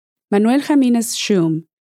Manuel Jimenez Schum,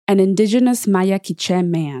 an indigenous Maya Quiché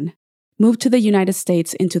man, moved to the United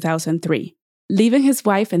States in 2003, leaving his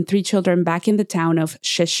wife and 3 children back in the town of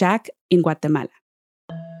Sheshac in Guatemala.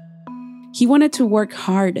 He wanted to work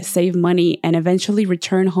hard, save money, and eventually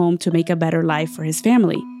return home to make a better life for his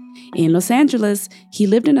family. In Los Angeles, he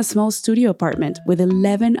lived in a small studio apartment with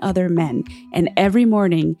 11 other men, and every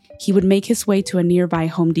morning he would make his way to a nearby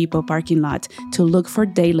Home Depot parking lot to look for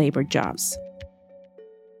day labor jobs.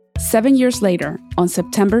 7 years later, on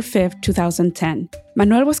September 5, 2010,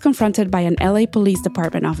 Manuel was confronted by an LA Police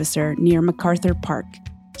Department officer near MacArthur Park.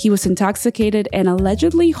 He was intoxicated and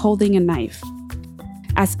allegedly holding a knife.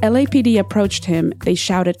 As LAPD approached him, they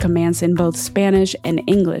shouted commands in both Spanish and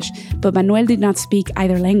English, but Manuel did not speak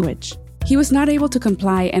either language. He was not able to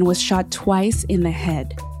comply and was shot twice in the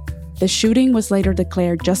head. The shooting was later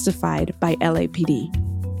declared justified by LAPD.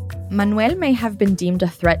 Manuel may have been deemed a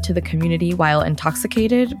threat to the community while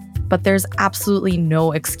intoxicated, but there's absolutely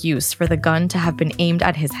no excuse for the gun to have been aimed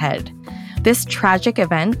at his head. This tragic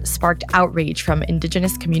event sparked outrage from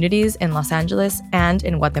indigenous communities in Los Angeles and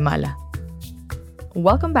in Guatemala.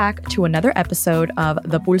 Welcome back to another episode of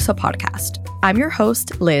the Pulso podcast. I'm your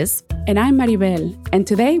host, Liz. And I'm Maribel. And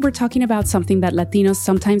today we're talking about something that Latinos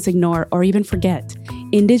sometimes ignore or even forget.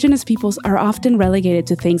 Indigenous peoples are often relegated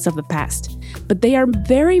to things of the past, but they are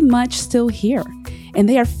very much still here. And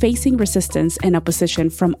they are facing resistance and opposition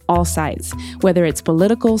from all sides, whether it's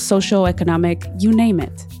political, social, economic, you name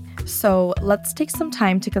it. So let's take some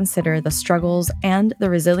time to consider the struggles and the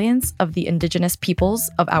resilience of the indigenous peoples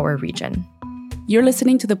of our region. You're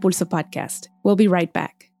listening to the Pulso podcast. We'll be right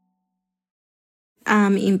back.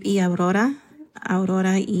 Impi Aurora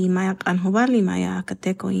y Maya Anhobal y Maya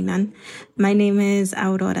Cateco Inan. My name is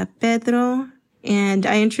Aurora Pedro, and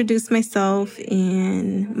I introduce myself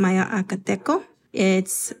in Maya Acateco.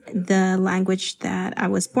 It's the language that I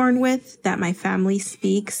was born with, that my family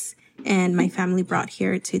speaks, and my family brought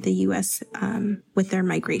here to the U.S. With their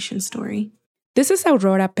migration story. This is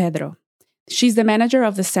Aurora Pedro. She's the manager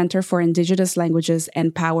of the Center for Indigenous Languages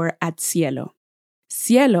and Power at Cielo.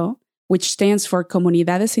 Cielo, which stands for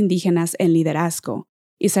Comunidades Indígenas en Liderazgo,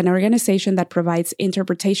 is an organization that provides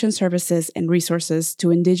interpretation services and resources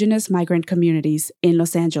to indigenous migrant communities in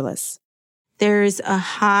Los Angeles. There's a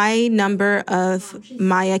high number of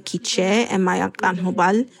Maya Quiché and Maya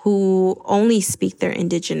Anhobal who only speak their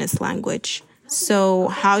indigenous language. So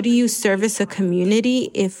how do you service a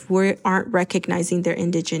community if we aren't recognizing their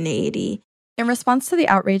indigeneity? In response to the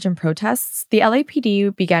outrage and protests, the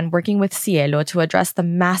LAPD began working with Cielo to address the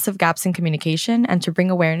massive gaps in communication and to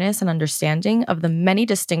bring awareness and understanding of the many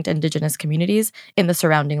distinct indigenous communities in the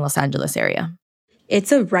surrounding Los Angeles area.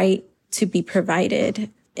 It's a right to be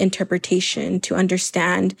provided interpretation, to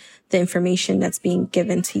understand the information that's being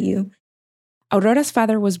given to you. Aurora's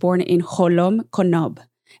father was born in Jolom, Conob,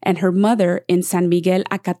 and her mother in San Miguel,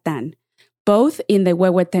 Acatán, both in the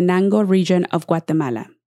Huehuetenango region of Guatemala.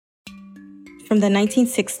 From the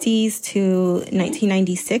 1960s to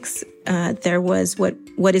 1996, there was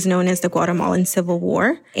what is known as the Guatemalan Civil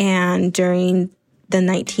War. And during the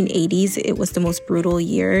 1980s, it was the most brutal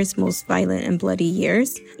years, most violent and bloody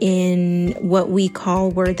years in what we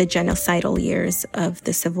call were the genocidal years of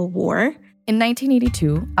the Civil War. In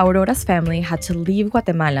 1982, Aurora's family had to leave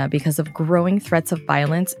Guatemala because of growing threats of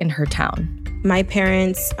violence in her town. My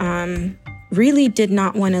parents really did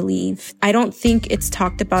not want to leave. I don't think it's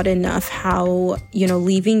talked about enough how,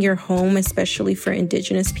 leaving your home, especially for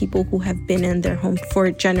indigenous people who have been in their home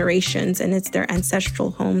for generations and it's their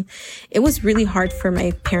ancestral home. It was really hard for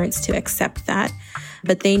my parents to accept that.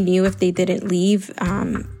 But they knew if they didn't leave,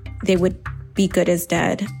 they would be good as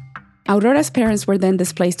dead. Aurora's parents were then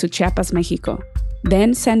displaced to Chiapas, Mexico,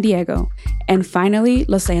 then San Diego, and finally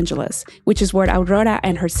Los Angeles, which is where Aurora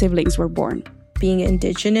and her siblings were born. Being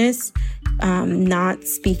indigenous, not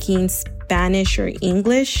speaking Spanish or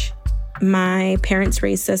English, my parents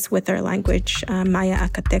raised us with our language, Maya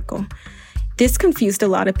Acateco. This confused a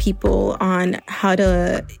lot of people on how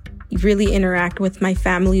to really interact with my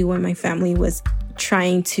family when my family was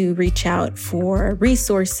trying to reach out for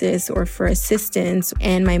resources or for assistance.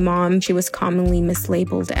 And my mom, she was commonly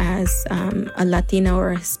mislabeled as a Latina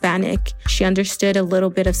or a Hispanic. She understood a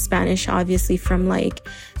little bit of Spanish, obviously, from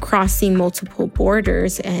crossing multiple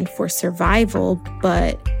borders and for survival,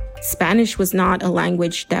 but Spanish was not a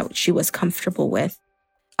language that she was comfortable with.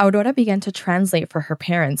 Aurora began to translate for her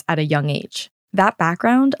parents at a young age. That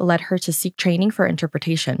background led her to seek training for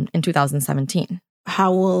interpretation in 2017.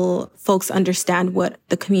 How will folks understand what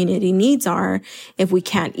the community needs are if we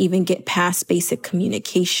can't even get past basic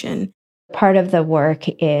communication? Part of the work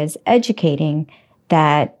is educating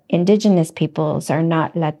that Indigenous peoples are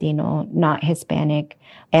not Latino, not Hispanic,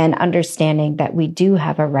 and understanding that we do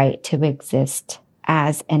have a right to exist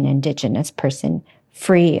as an Indigenous person,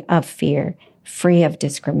 free of fear, free of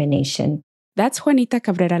discrimination. That's Juanita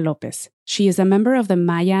Cabrera Lopez. She is a member of the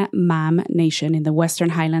Maya Mam Nation in the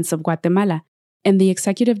Western Highlands of Guatemala and the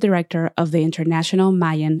executive director of the International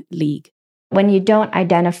Mayan League. When you don't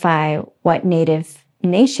identify what Native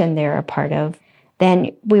nation they're a part of,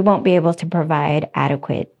 then we won't be able to provide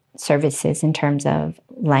adequate services in terms of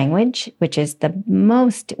language, which is the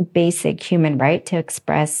most basic human right to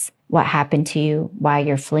express what happened to you, why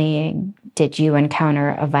you're fleeing. Did you encounter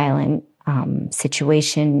a violent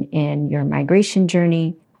situation in your migration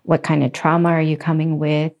journey? What kind of trauma are you coming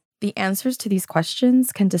with? The answers to these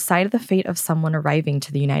questions can decide the fate of someone arriving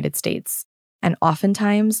to the United States. And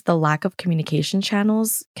oftentimes, the lack of communication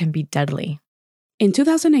channels can be deadly. In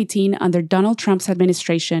 2018, under Donald Trump's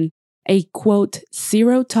administration, a, quote,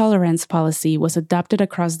 zero tolerance policy was adopted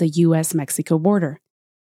across the U.S.-Mexico border.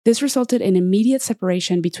 This resulted in immediate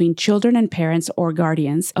separation between children and parents or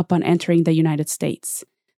guardians upon entering the United States.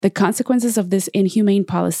 The consequences of this inhumane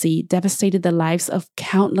policy devastated the lives of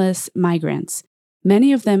countless migrants,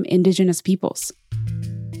 many of them Indigenous peoples.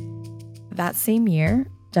 That same year,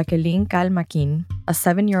 Jacqueline Calmaquin, a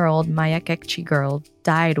 7-year-old Maya Quechua girl,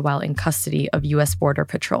 died while in custody of U.S. Border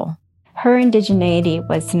Patrol. Her indigeneity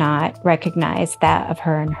was not recognized, that of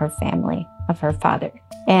her and her family, of her father.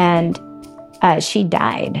 And she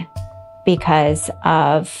died because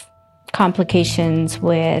of complications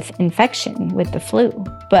with infection, with the flu.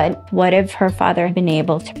 But what if her father had been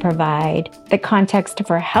able to provide the context of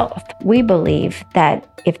her health? We believe that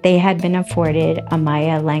if they had been afforded a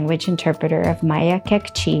Maya language interpreter of Maya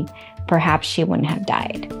Quechua, perhaps she wouldn't have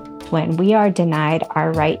died. When we are denied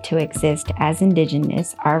our right to exist as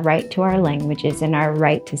Indigenous, our right to our languages, and our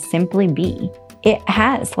right to simply be, it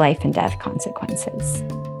has life and death consequences.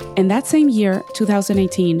 In that same year,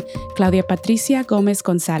 2018, Claudia Patricia Gomez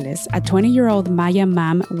Gonzalez, a 20-year-old Maya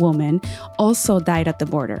Mam woman, also died at the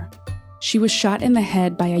border. She was shot in the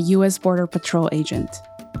head by a U.S. Border Patrol agent.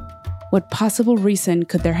 What possible reason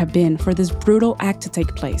could there have been for this brutal act to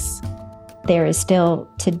take place? There is still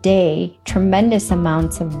today tremendous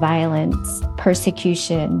amounts of violence,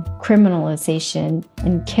 persecution, criminalization,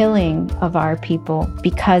 and killing of our people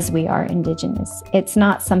because we are Indigenous. It's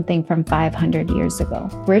not something from 500 years ago.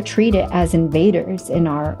 We're treated as invaders in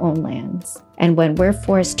our own lands. And when we're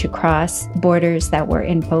forced to cross borders that were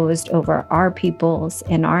imposed over our peoples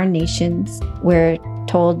and our nations, we're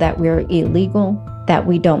told that we're illegal, that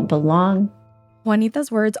we don't belong.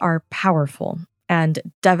 Juanita's words are powerful and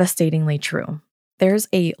devastatingly true. There's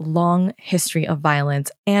a long history of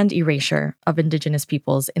violence and erasure of Indigenous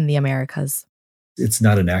peoples in the Americas. It's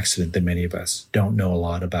not an accident that many of us don't know a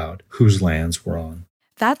lot about whose lands we're on.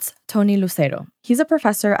 That's Tony Lucero. He's a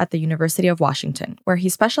professor at the University of Washington, where he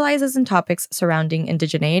specializes in topics surrounding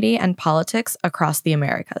indigeneity and politics across the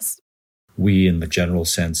Americas. We, in the general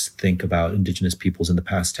sense, think about Indigenous peoples in the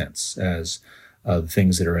past tense as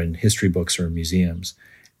things that are in history books or in museums.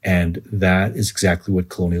 And that is exactly what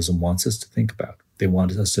colonialism wants us to think about. They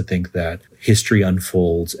want us to think that history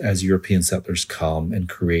unfolds as European settlers come and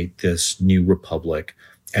create this new republic,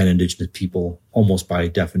 and Indigenous people, almost by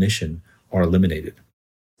definition, are eliminated.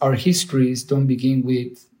 Our histories don't begin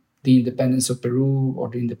with the independence of Peru or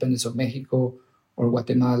the independence of Mexico or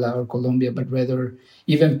Guatemala or Colombia, but rather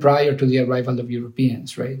even prior to the arrival of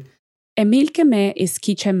Europeans, right? Emil Queme is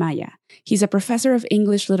Quiche Maya. He's a professor of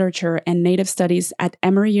English literature and Native Studies at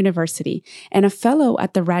Emory University and a fellow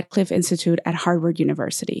at the Radcliffe Institute at Harvard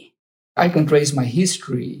University. I can trace my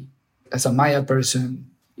history as a Maya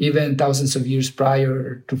person even thousands of years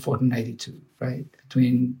prior to 1492, right?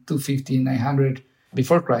 Between 250 and 900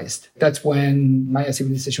 before Christ. That's when Maya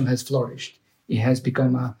civilization has flourished. It has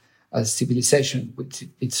become a civilization with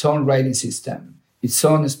its own writing system, its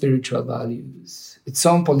own spiritual values, its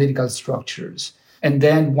own political structures. And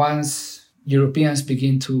then once Europeans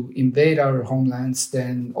begin to invade our homelands,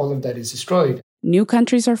 then all of that is destroyed. New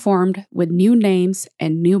countries are formed with new names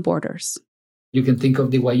and new borders. You can think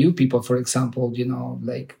of the Wayu people, for example,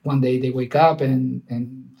 like one day they wake up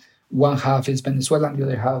and one half is Venezuelan, the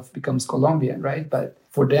other half becomes Colombian, right? But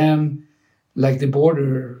for them, like the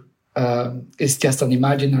border is just an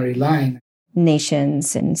imaginary line.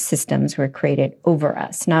 Nations and systems were created over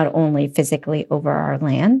us, not only physically over our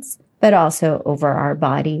lands, but also over our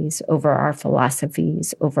bodies, over our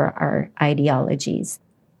philosophies, over our ideologies.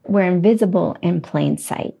 We're invisible in plain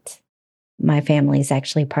sight. My family is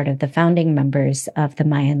actually part of the founding members of the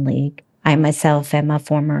Mayan League. I myself am a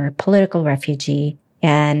former political refugee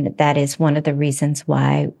And that is one of the reasons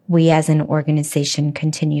why we as an organization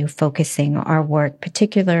continue focusing our work,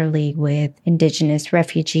 particularly with Indigenous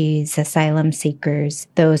refugees, asylum seekers,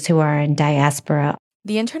 those who are in diaspora.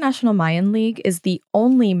 The International Mayan League is the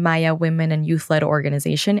only Maya women and youth-led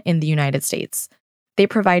organization in the United States. They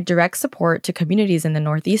provide direct support to communities in the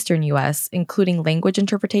northeastern U.S., including language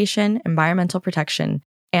interpretation, environmental protection,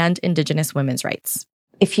 and Indigenous women's rights.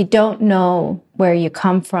 If you don't know where you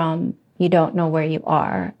come from, you don't know where you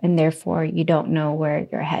are, and therefore you don't know where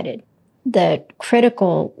you're headed. The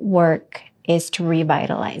critical work is to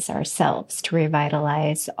revitalize ourselves, to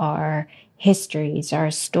revitalize our histories,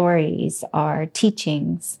 our stories, our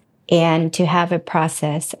teachings, and to have a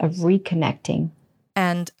process of reconnecting.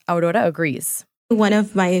 And Aurora agrees. One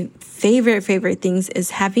of my favorite things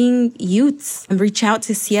is having youths reach out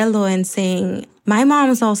to Cielo and saying, my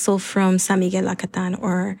mom's also from San Miguel Acatán,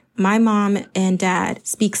 or my mom and dad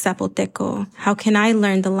speak Zapoteco. How can I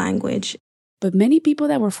learn the language? But many people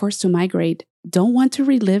that were forced to migrate don't want to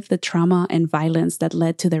relive the trauma and violence that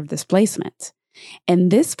led to their displacement.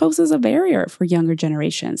 And this poses a barrier for younger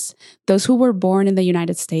generations, those who were born in the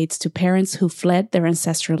United States to parents who fled their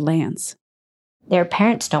ancestral lands. Their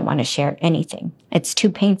parents don't want to share anything. It's too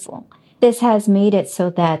painful. This has made it so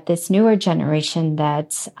that this newer generation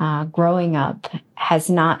that's growing up has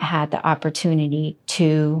not had the opportunity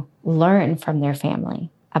to learn from their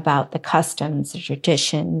family about the customs, the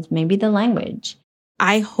traditions, maybe the language.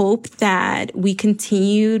 I hope that we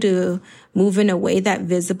continue to move in a way that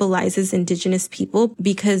visibilizes Indigenous people,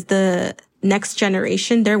 because the next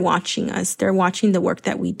generation, they're watching us. They're watching the work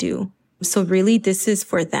that we do. So really, this is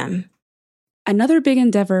for them. Another big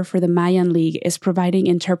endeavor for the Mayan League is providing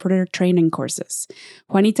interpreter training courses.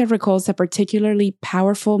 Juanita recalls a particularly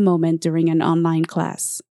powerful moment during an online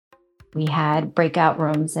class. We had breakout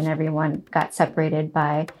rooms and everyone got separated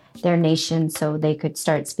by their nation so they could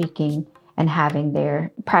start speaking and having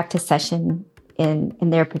their practice session in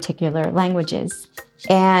their particular languages.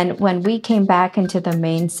 And when we came back into the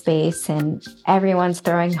main space and everyone's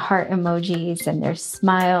throwing heart emojis and there's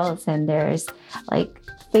smiles and there's like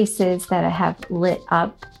faces that have lit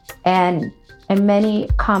up, and many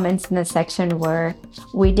comments in the section were,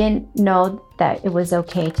 we didn't know that it was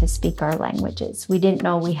okay to speak our languages. We didn't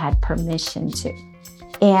know we had permission to.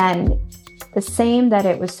 And the same that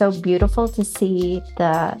it was so beautiful to see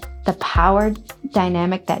the power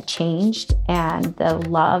dynamic that changed and the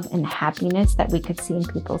love and happiness that we could see in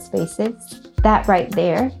people's faces. That right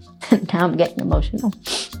there, now I'm getting emotional.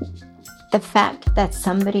 The fact that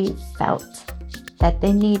somebody felt that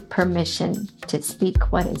they need permission to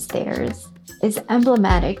speak what is theirs is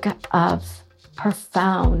emblematic of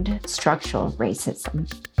profound structural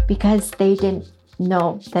racism, because they didn't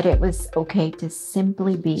know that it was okay to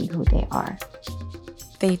simply be who they are.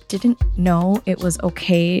 They didn't know it was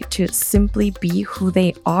okay to simply be who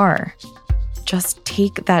they are. Just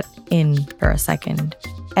take that in for a second.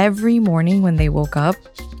 Every morning when they woke up,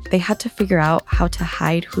 they had to figure out how to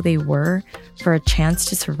hide who they were for a chance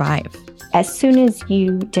to survive. As soon as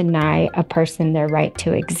you deny a person their right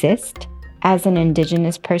to exist, as an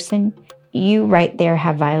Indigenous person, you right there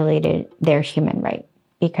have violated their human right,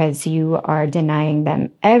 because you are denying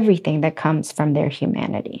them everything that comes from their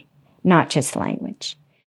humanity, not just language.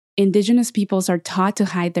 Indigenous peoples are taught to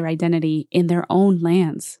hide their identity in their own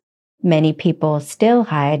lands. Many people still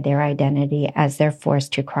hide their identity as they're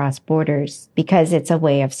forced to cross borders because it's a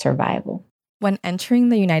way of survival. When entering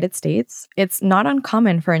the United States, it's not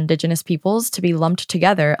uncommon for Indigenous peoples to be lumped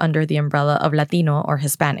together under the umbrella of Latino or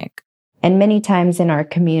Hispanic. And many times in our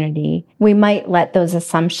community, we might let those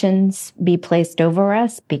assumptions be placed over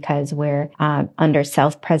us because we're under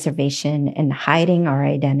self-preservation and hiding our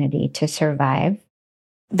identity to survive.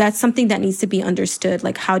 That's something that needs to be understood.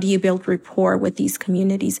 Like, how do you build rapport with these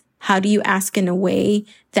communities? How do you ask in a way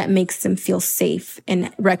that makes them feel safe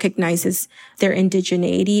and recognizes their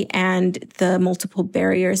indigeneity and the multiple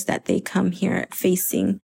barriers that they come here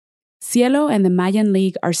facing? Cielo and the Mayan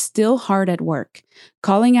League are still hard at work,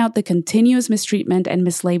 calling out the continuous mistreatment and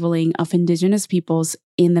mislabeling of Indigenous peoples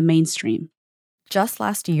in the mainstream. Just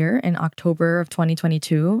last year, in October of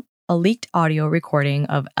 2022, a leaked audio recording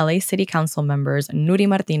of LA City Council members Nuri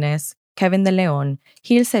Martinez, Kevin De Leon,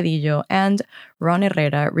 Gil Cedillo, and Ron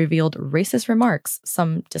Herrera revealed racist remarks,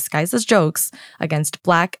 some disguised as jokes, against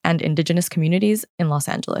Black and Indigenous communities in Los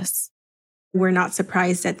Angeles. We're not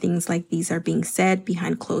surprised that things like these are being said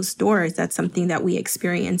behind closed doors. That's something that we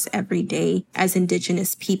experience every day as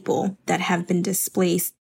Indigenous people that have been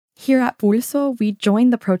displaced. Here at Pulso, we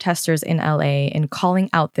joined the protesters in LA in calling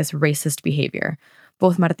out this racist behavior.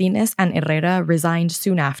 Both Martinez and Herrera resigned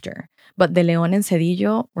soon after, but De Leon and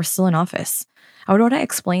Cedillo were still in office. Aurora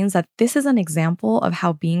explains that this is an example of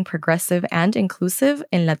how being progressive and inclusive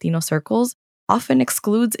in Latino circles often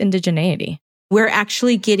excludes indigeneity. We're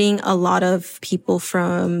actually getting a lot of people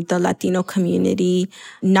from the Latino community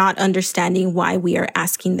not understanding why we are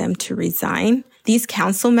asking them to resign. These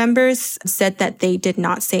council members said that they did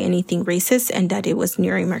not say anything racist and that it was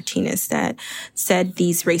Nuri Martinez that said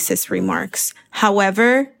these racist remarks.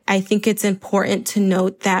 However, I think it's important to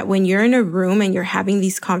note that when you're in a room and you're having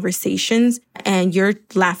these conversations and you're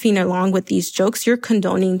laughing along with these jokes, you're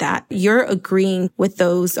condoning that. You're agreeing with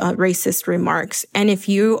those racist remarks. And if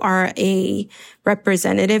you are a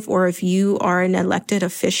representative or if you are an elected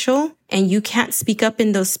official and you can't speak up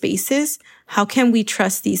in those spaces, how can we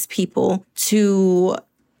trust these people to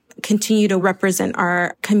continue to represent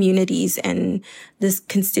our communities and the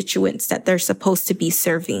constituents that they're supposed to be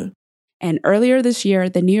serving? And earlier this year,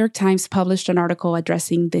 the New York Times published an article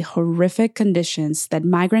addressing the horrific conditions that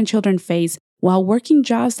migrant children face while working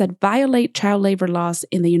jobs that violate child labor laws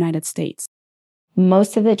in the United States.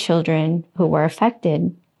 Most of the children who were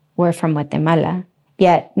affected were from Guatemala,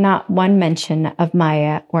 yet not one mention of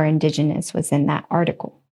Maya or Indigenous was in that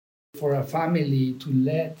article. For a family to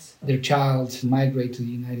let their child migrate to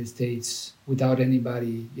the United States without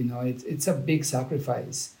anybody, it's a big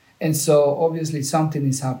sacrifice. And so obviously something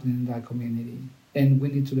is happening in that community. And we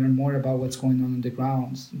need to learn more about what's going on the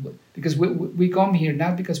ground. Because we come here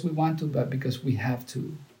not because we want to, but because we have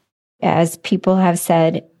to. As people have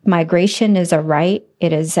said, migration is a right.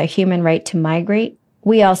 It is a human right to migrate.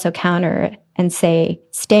 We also counter it and say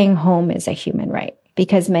staying home is a human right,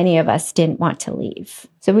 because many of us didn't want to leave.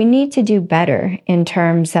 So we need to do better in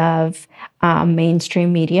terms of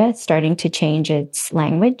mainstream media starting to change its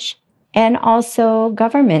language, and also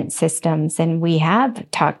government systems. And we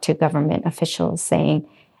have talked to government officials saying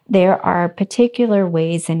there are particular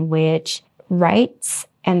ways in which rights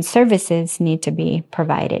and services need to be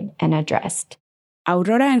provided and addressed.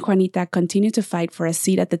 Aurora and Juanita continue to fight for a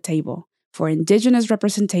seat at the table, for Indigenous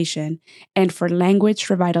representation, and for language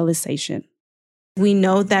revitalization. We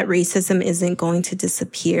know that racism isn't going to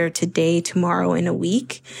disappear today, tomorrow, in a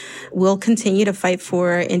week. We'll continue to fight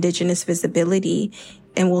for Indigenous visibility,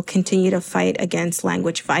 and we'll continue to fight against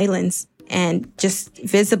language violence and just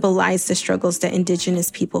visibilize the struggles that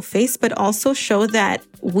Indigenous people face, but also show that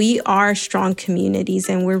we are strong communities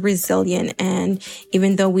and we're resilient. And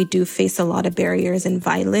even though we do face a lot of barriers and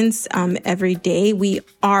violence every day, we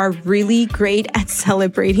are really great at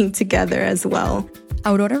celebrating together as well.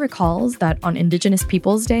 Aurora recalls that on Indigenous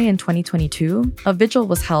Peoples Day in 2022, a vigil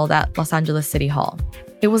was held at Los Angeles City Hall.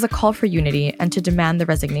 It was a call for unity and to demand the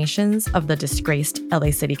resignations of the disgraced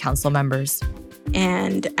LA City Council members.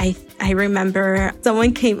 And I remember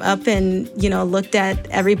someone came up and, looked at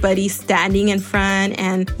everybody standing in front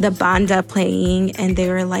and the banda playing, and they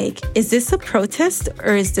were like, is this a protest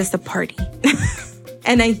or is this a party?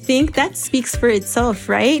 And I think that speaks for itself,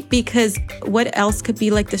 right? Because what else could be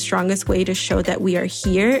like the strongest way to show that we are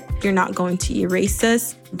here? You're not going to erase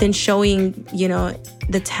us, than showing,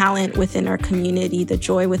 the talent within our community, the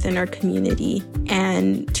joy within our community,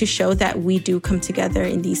 and to show that we do come together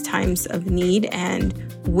in these times of need. And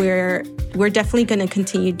we're definitely going to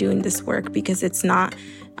continue doing this work because it's not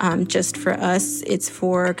just for us, it's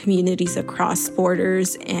for communities across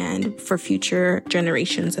borders and for future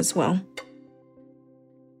generations as well.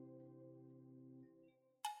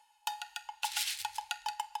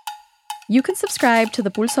 You can subscribe to the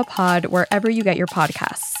Pulso Pod wherever you get your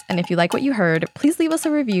podcasts. And if you like what you heard, please leave us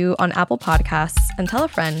a review on Apple Podcasts and tell a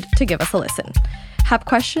friend to give us a listen. Have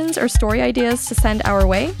questions or story ideas to send our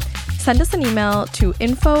way? Send us an email to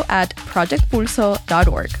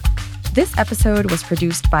info@projectpulso.org. This episode was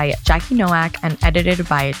produced by Jackie Nowak and edited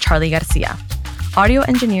by Charlie Garcia. Audio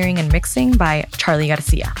engineering and mixing by Charlie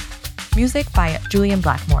Garcia. Music by Julian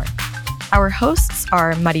Blackmore. Our hosts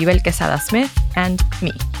are Maribel Quesada Smith and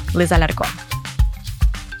me, Liz Alarcón.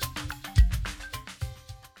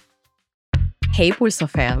 Hey Pulso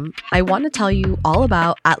fam, I want to tell you all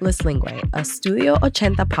about Atlas Lingüe, a Studio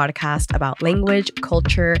 80 podcast about language,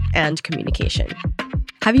 culture, and communication.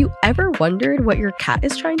 Have you ever wondered what your cat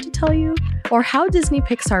is trying to tell you? Or how Disney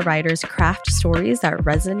Pixar writers craft stories that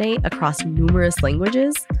resonate across numerous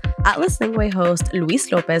languages? Atlas Lingüe host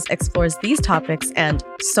Luis Lopez explores these topics and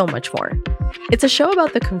so much more. It's a show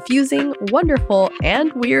about the confusing, wonderful,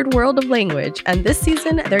 and weird world of language, and this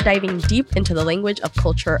season, they're diving deep into the language of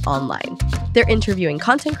culture online. They're interviewing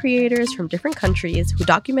content creators from different countries who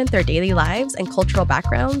document their daily lives and cultural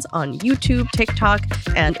backgrounds on YouTube, TikTok,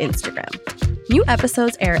 and Instagram. New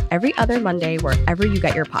episodes air every other Monday wherever you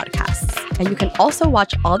get your podcasts. And you can also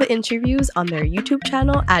watch all the interviews on their YouTube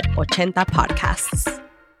channel at 80 Podcasts.